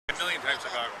million types of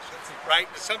goggles, right?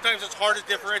 And sometimes it's hard to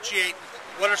differentiate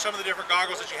what are some of the different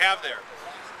goggles that you have there.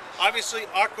 Obviously,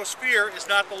 Aqua is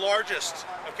not the largest.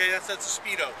 Okay, that's a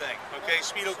Speedo thing. Okay,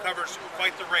 Speedo covers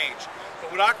quite the range. But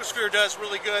what Aqua does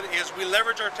really good is we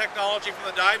leverage our technology from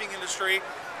the diving industry,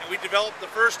 and we developed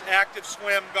the first active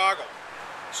swim goggle.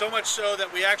 So much so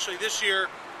that we actually this year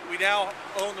we now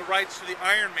own the rights to the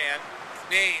Iron Man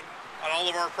name on all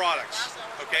of our products.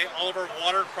 Okay, all of our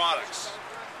water products.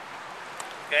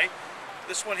 Okay,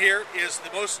 this one here is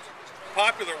the most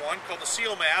popular one called the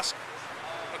Seal Mask.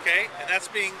 Okay, and that's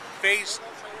being phased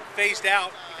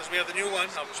out because we have the new one.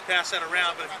 I'll just pass that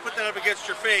around. But if you put that up against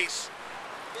your face,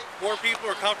 more people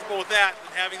are comfortable with that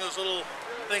than having those little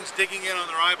things digging in on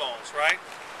their eyeballs, right?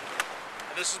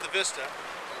 And this is the Vista.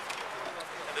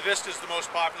 And the Vista is the most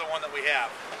popular one that we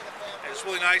have. And it's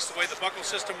really nice the way the buckle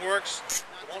system works.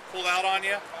 It won't pull out on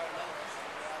you.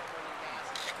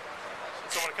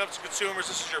 So when it comes to consumers,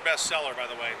 this is your best seller, by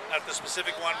the way. Not the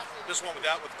specific one, this one with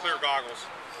clear goggles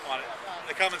on it.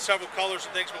 They come in several colors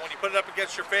and things, but when you put it up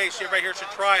against your face, everybody here should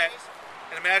try it.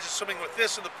 And imagine swimming with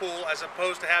this in the pool as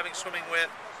opposed to having swimming with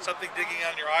something digging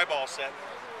on your eyeball set.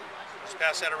 Just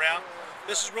pass that around.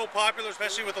 This is real popular,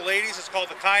 especially with the ladies. It's called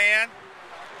the Kayaking.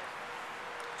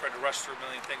 Trying to rush through a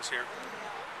million things here.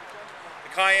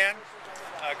 The Kayaking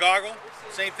goggle,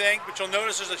 same thing, but you'll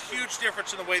notice there's a huge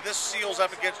difference in the way this seals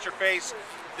up against your face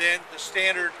than the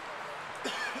standard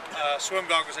swim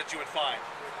goggles that you would find.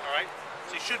 All right,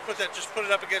 so you should just put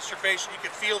it up against your face, and you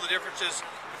can feel the differences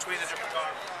between the different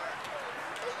goggles.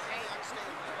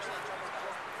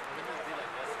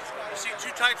 You see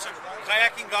two types of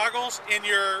kayaking goggles in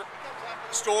your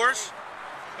stores.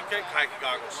 Okay, kayaking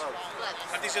goggles.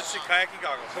 I think it's kayaking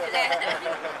goggles.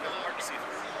 Hard to see them.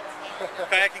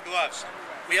 Kayaking gloves.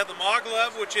 We have the MA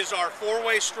glove, which is our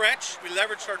four-way stretch. We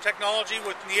leveraged our technology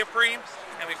with neoprene,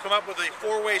 and we've come up with a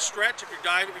four-way stretch. If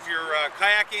you're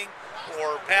kayaking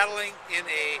or paddling in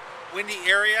a windy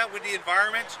area, windy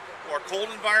environment, or cold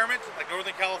environment like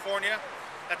Northern California,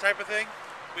 that type of thing,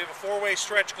 we have a four-way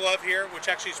stretch glove here, which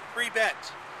actually is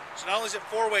pre-bent. So not only is it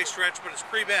four-way stretch, but it's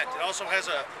pre-bent. It also has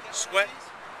a sweat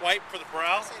wipe for the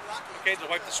brow, okay, to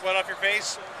wipe the sweat off your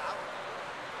face.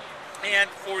 And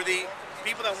for the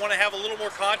people that want to have a little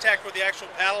more contact with the actual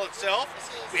paddle itself,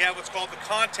 we have what's called the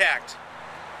contact.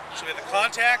 So we have the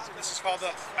contact, and this is called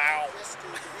the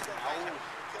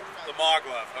MA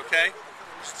glove, okay?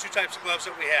 There's two types of gloves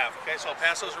that we have, okay? So I'll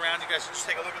pass those around. You guys just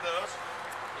take a look at those.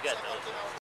 You got those.